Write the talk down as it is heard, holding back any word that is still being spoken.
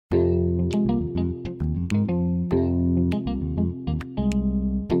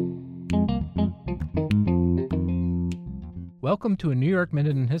Welcome to A New York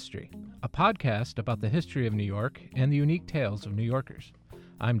Minute in History, a podcast about the history of New York and the unique tales of New Yorkers.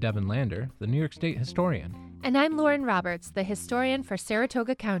 I'm Devin Lander, the New York State historian. And I'm Lauren Roberts, the historian for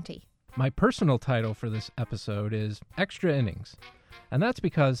Saratoga County. My personal title for this episode is Extra Innings, and that's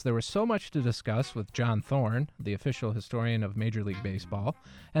because there was so much to discuss with John Thorne, the official historian of Major League Baseball,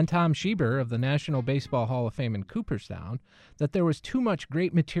 and Tom Schieber of the National Baseball Hall of Fame in Cooperstown, that there was too much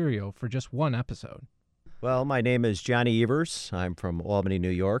great material for just one episode. Well, my name is Johnny Evers. I'm from Albany,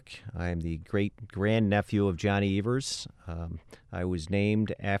 New York. I am the great-grandnephew of Johnny Evers. I was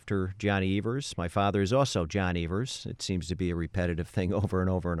named after Johnny Evers. My father is also John Evers. It seems to be a repetitive thing over and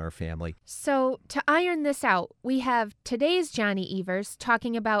over in our family. So, to iron this out, we have today's Johnny Evers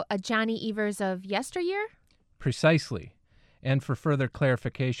talking about a Johnny Evers of yesteryear? Precisely. And for further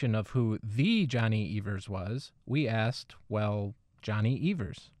clarification of who the Johnny Evers was, we asked, well, Johnny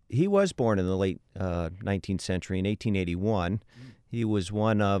Evers. He was born in the late 19th century, in 1881. He was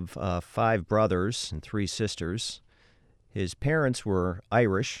one of 5 brothers and 3 sisters. His parents were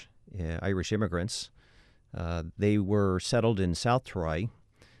Irish immigrants. They were settled in South Troy.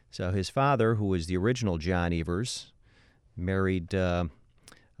 So his father, who was the original John Evers, married Gaffigan.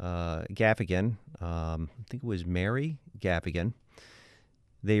 I think it was Mary Gaffigan.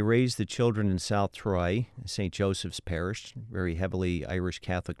 They raised the children in South Troy, St. Joseph's Parish, very heavily Irish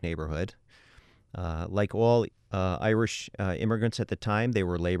Catholic neighborhood. Like all Irish immigrants at the time, they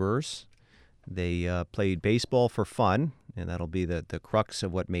were laborers. They played baseball for fun, and that'll be the crux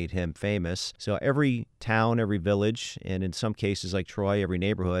of what made him famous. So every town, every village, and in some cases like Troy, every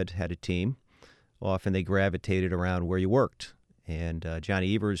neighborhood had a team. Often they gravitated around where you worked, and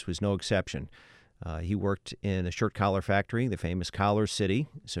Johnny Evers was no exception. He worked in the shirt collar factory, the famous Collar City,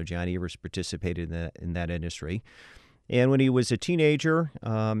 so Johnny Evers participated in that industry. And when he was a teenager,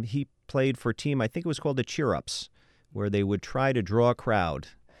 he played for a team, I think it was called the Cheer-Ups, where they would try to draw a crowd.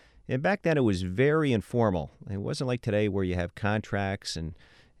 And back then it was very informal. It wasn't like today where you have contracts and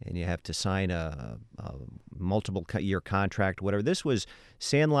you have to sign a multiple-year contract, whatever. This was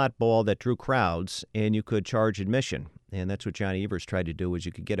sandlot ball that drew crowds, and you could charge admission. And that's what Johnny Evers tried to do, was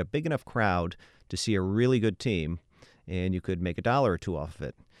you could get a big enough crowd to see a really good team, and you could make $1 or $2 off of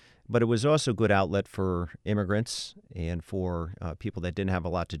it. But it was also a good outlet for immigrants and for people that didn't have a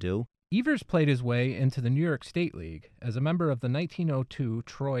lot to do. Evers played his way into the New York State League as a member of the 1902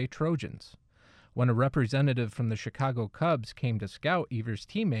 Troy Trojans. When a representative from the Chicago Cubs came to scout Evers'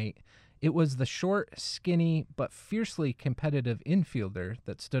 teammate, it was the short, skinny, but fiercely competitive infielder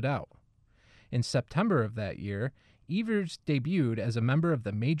that stood out. In September of that year, Evers debuted as a member of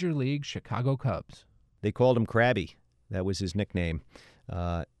the Major League Chicago Cubs. They called him Crabby. That was his nickname.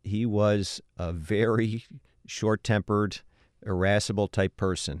 He was a very short-tempered, irascible type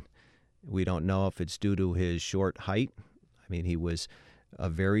person. We don't know if it's due to his short height. I mean, he was a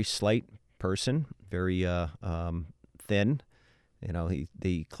very slight person, very thin. You know,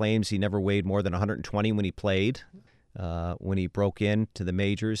 he claims he never weighed more than 120 when he played. When he broke into the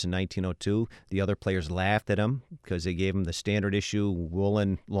majors in 1902, the other players laughed at him because they gave him the standard issue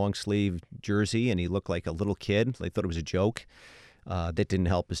woolen long-sleeve jersey, and he looked like a little kid. They thought it was a joke. That didn't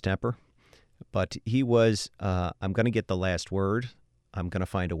help his temper. But he was, I'm going to get the last word. I'm going to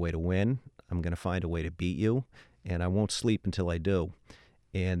find a way to win. I'm going to find a way to beat you, and I won't sleep until I do.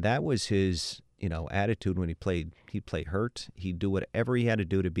 And that was his attitude when he played. He'd play hurt. He'd do whatever he had to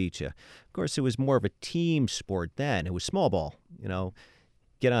do to beat you. Of course, it was more of a team sport then. It was small ball.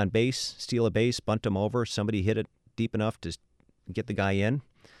 Get on base, steal a base, bunt him over. Somebody hit it deep enough to get the guy in.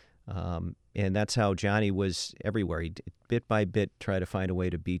 And that's how Johnny was everywhere. He'd bit by bit try to find a way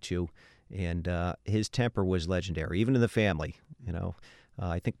to beat you. And his temper was legendary, even in the family.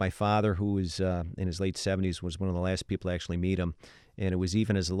 I think my father, who was in his late 70s, was one of the last people to actually meet him. And it was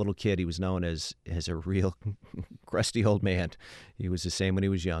even as a little kid, he was known as a real crusty old man. He was the same when he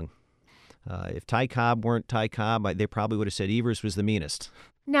was young. If Ty Cobb weren't Ty Cobb, they probably would have said Evers was the meanest.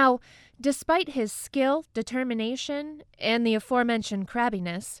 Now, despite his skill, determination, and the aforementioned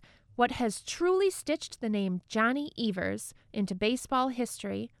crabbiness, what has truly stitched the name Johnny Evers into baseball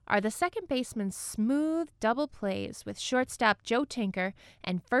history are the second baseman's smooth double plays with shortstop Joe Tinker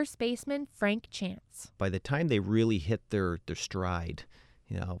and first baseman Frank Chance. By the time they really hit their stride,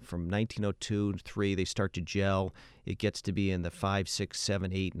 from 1902 to 3, they start to gel. It gets to be in the 5, 6,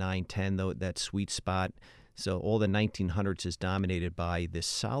 7, 8, 9, 10, though, that sweet spot. So all the 1900s is dominated by this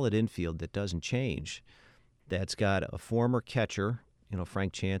solid infield that doesn't change. That's got a former catcher,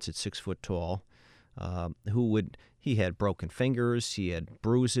 Frank Chance at 6 foot tall, he had broken fingers, he had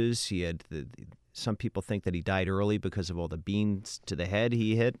bruises, he had Some people think that he died early because of all the beans to the head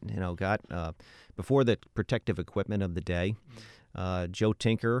he hit, got before the protective equipment of the day. Joe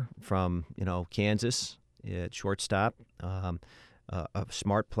Tinker from, Kansas at shortstop, a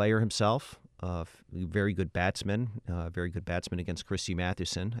smart player himself, very good batsman against Christy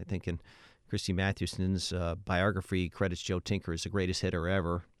Mathewson. I think in Christy Mathewson's biography credits Joe Tinker as the greatest hitter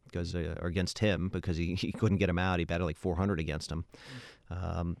ever or against him because he couldn't get him out. He batted like 400 against him.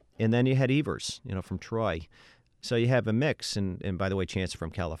 And then you had Evers, from Troy. So you have a mix, and by the way, Chance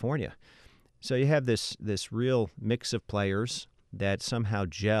from California. So you have this real mix of players that somehow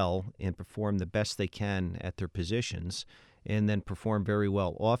gel and perform the best they can at their positions and then perform very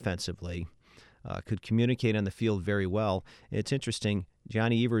well offensively, could communicate on the field very well. It's interesting,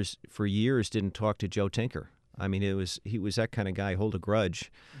 Johnny Evers for years didn't talk to Joe Tinker. I mean, he was that kind of guy, hold a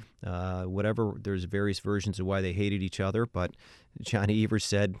grudge. Whatever, there's various versions of why they hated each other, but Johnny Evers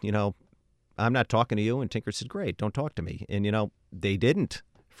said, I'm not talking to you, and Tinker said, great, don't talk to me. And, they didn't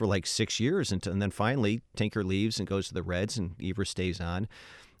for like 6 years, and then finally Tinker leaves and goes to the Reds, and Evers stays on.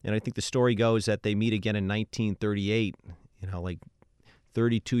 And I think the story goes that they meet again in 1938, like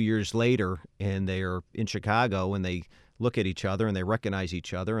 32 years later, and they're in Chicago, and they look at each other, and they recognize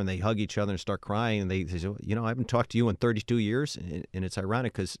each other, and they hug each other and start crying, and they say, I haven't talked to you in 32 years, and it's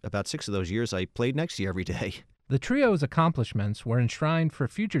ironic because about 6 of those years I played next to you every day. The trio's accomplishments were enshrined for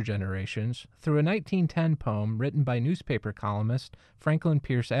future generations through a 1910 poem written by newspaper columnist Franklin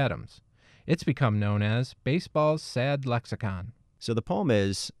Pierce Adams. It's become known as baseball's sad lexicon. So the poem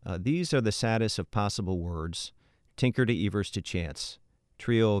is, these are the saddest of possible words, Tinker to Evers to Chance.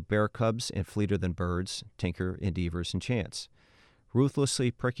 Trio of bear cubs and fleeter than birds, Tinker and Evers and Chance.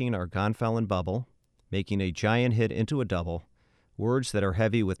 Ruthlessly pricking our gonfalon bubble, making a giant hit into a double, words that are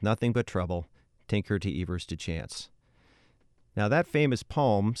heavy with nothing but trouble, Tinker to Evers to Chance. Now that famous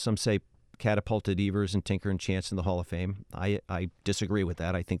poem, some say catapulted Evers and Tinker and Chance in the Hall of Fame. I disagree with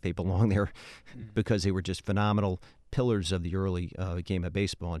that. I think they belong there because they were just phenomenal pillars of the early game of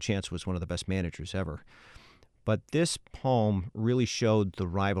baseball, and Chance was one of the best managers ever. But this poem really showed the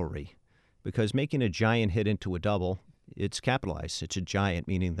rivalry because making a giant hit into a double, it's capitalized. It's a giant,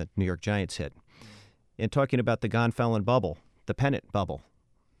 meaning the New York Giants hit. And talking about the gonfalon bubble, the pennant bubble,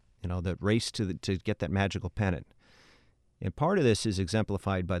 the race to get that magical pennant. And part of this is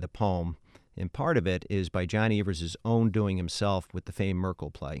exemplified by the poem, and part of it is by Johnny Evers' own doing himself with the famed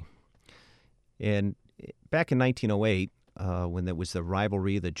Merkle play. And back in 1908, when there was the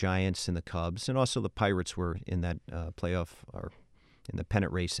rivalry, the Giants and the Cubs, and also the Pirates were in that playoff or in the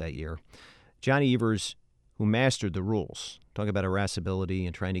pennant race that year. Johnny Evers, who mastered the rules, talk about irascibility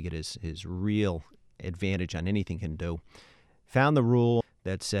and trying to get his real advantage on anything he can do, found the rule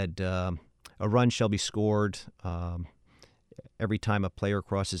that said a run shall be scored every time a player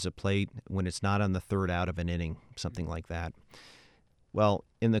crosses a plate when it's not on the third out of an inning, something like that. Well,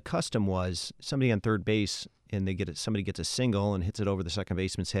 in the custom was somebody on third base and somebody gets a single and hits it over the second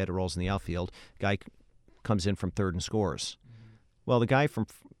baseman's head, it rolls in the outfield. Guy comes in from third and scores. Well, the guy from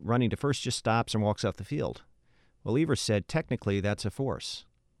running to first just stops and walks off the field. Well, Evers said technically that's a force.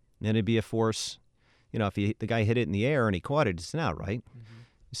 And it'd be a force, if the guy hit it in the air and he caught it, it's an out, right?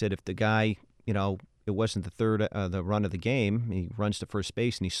 He said if the guy, it wasn't the run of the game, he runs to first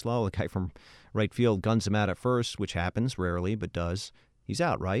base and he's slow, the guy from right field guns him out at first, which happens rarely, but does. He's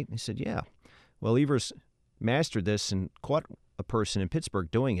out, right? He said, yeah. Well, Evers mastered this and caught a person in Pittsburgh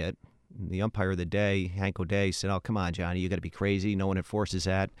doing it. The umpire of the day, Hank O'Day, said, oh, come on, Johnny, you got to be crazy. No one enforces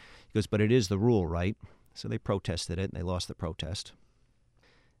that. He goes, but it is the rule, right? So they protested it, and they lost the protest.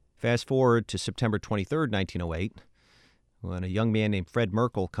 Fast forward to September 23rd, 1908, when a young man named Fred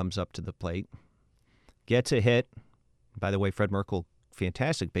Merkle comes up to the plate, gets a hit. By the way, Fred Merkle,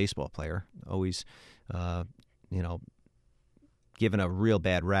 fantastic baseball player, always, given a real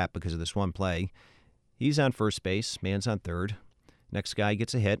bad rap because of this one play. He's on first base, man's on third. Next guy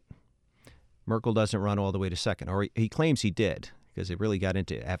gets a hit. Merkle doesn't run all the way to second, or he claims he did, because it really got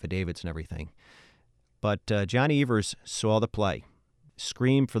into affidavits and everything. But Johnny Evers saw the play,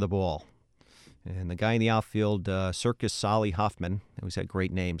 screamed for the ball. And the guy in the outfield, Circus Solly Hoffman, always had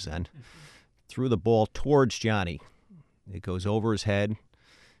great names then, threw the ball towards Johnny. It goes over his head,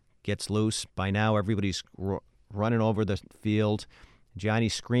 gets loose. By now, everybody's running over the field.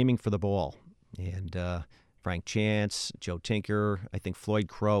 Johnny's screaming for the ball. And Frank Chance, Joe Tinker, I think Floyd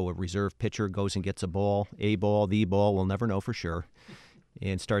Crow, a reserve pitcher, goes and gets the ball, we'll never know for sure,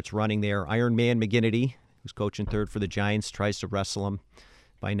 and starts running there. Iron Man McGinnity, who's coaching third for the Giants, tries to wrestle him.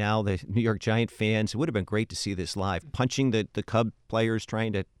 By now, the New York Giant fans, it would have been great to see this live, punching the Cub players,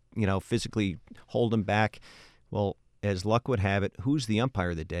 trying to, physically hold them back. Well, as luck would have it, who's the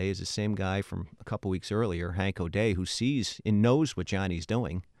umpire of the day is the same guy from a couple weeks earlier, Hank O'Day, who sees and knows what Johnny's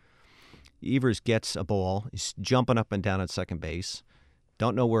doing. Evers gets a ball. He's jumping up and down at second base.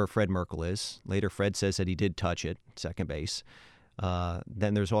 Don't know where Fred Merkle is. Later, Fred says that he did touch it, second base.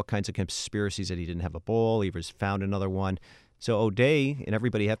 Then there's all kinds of conspiracies that he didn't have a ball. Evers found another one. So O'Day and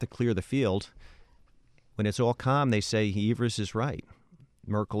everybody have to clear the field. When it's all calm, they say Evers is right.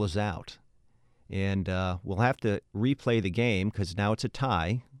 Merkle is out. And we'll have to replay the game because now it's a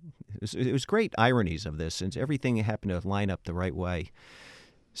tie. It was great ironies of this, and everything happened to line up the right way.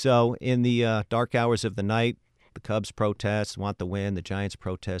 So in the dark hours of the night, the Cubs protest, want the win. The Giants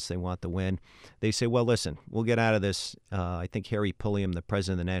protest, they want the win. They say, well, listen, we'll get out of this. I think Harry Pulliam, the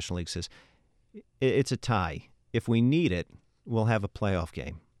president of the National League, says, it's a tie. If we need it, we'll have a playoff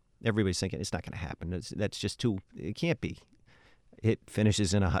game. Everybody's thinking, it's not going to happen. That's just too, it can't be. It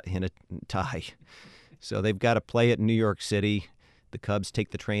finishes in a tie. So they've got to play it in New York City. The Cubs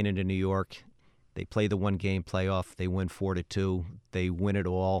take the train into New York. They play the one-game playoff. They win 4-2. They win it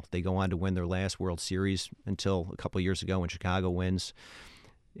all. They go on to win their last World Series until a couple of years ago when Chicago wins.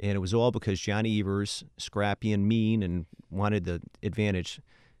 And it was all because Johnny Evers, scrappy and mean and wanted the advantage,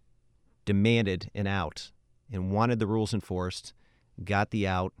 demanded an out and wanted the rules enforced, got the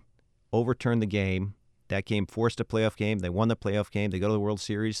out, overturned the game. That game forced a playoff game. They won the playoff game. They go to the World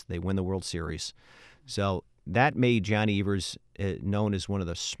Series. They win the World Series. So that made Johnny Evers known as one of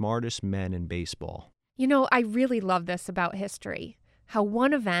the smartest men in baseball. You know, I really love this about history. How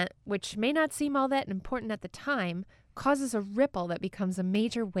one event, which may not seem all that important at the time, causes a ripple that becomes a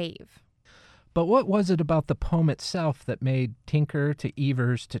major wave. But what was it about the poem itself that made Tinker to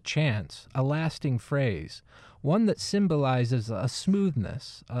Evers to Chance a lasting phrase, one that symbolizes a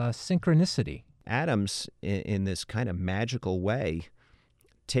smoothness, a synchronicity? Adams, in this kind of magical way,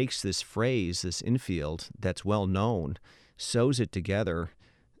 takes this phrase, this infield that's well known, sews it together,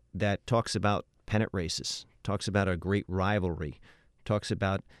 that talks about pennant races, talks about a great rivalry, talks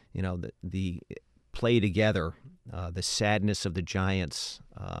about the play together, the sadness of the Giants.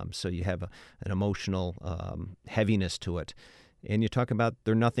 So you have an emotional heaviness to it, and you talk about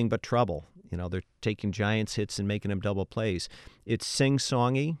they're nothing but trouble. They're taking Giants hits and making them double plays. It's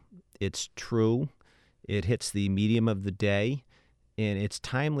sing-songy. It's true. It hits the medium of the day, and it's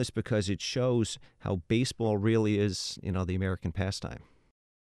timeless because it shows how baseball really is, the American pastime.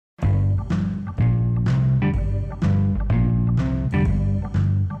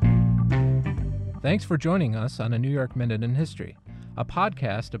 Thanks for joining us on A New York Minute in History, a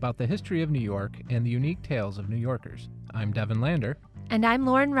podcast about the history of New York and the unique tales of New Yorkers. I'm Devin Lander. And I'm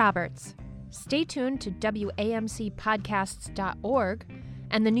Lauren Roberts. Stay tuned to WAMCpodcasts.org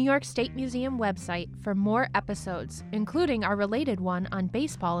and the New York State Museum website for more episodes, including our related one on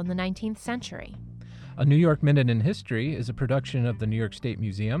baseball in the 19th century. A New York Minute in History is a production of the New York State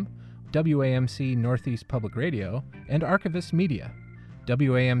Museum, WAMC Northeast Public Radio, and Archivist Media.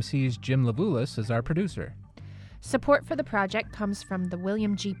 WAMC's Jim Levulis is our producer. Support for the project comes from the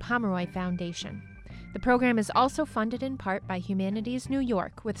William G. Pomeroy Foundation. The program is also funded in part by Humanities New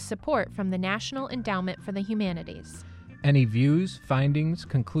York with support from the National Endowment for the Humanities. Any views, findings,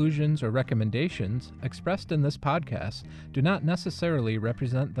 conclusions, or recommendations expressed in this podcast do not necessarily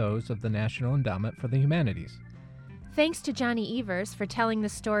represent those of the National Endowment for the Humanities. Thanks to Johnny Evers for telling the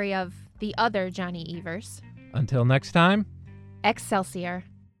story of the other Johnny Evers. Until next time, Excelsior.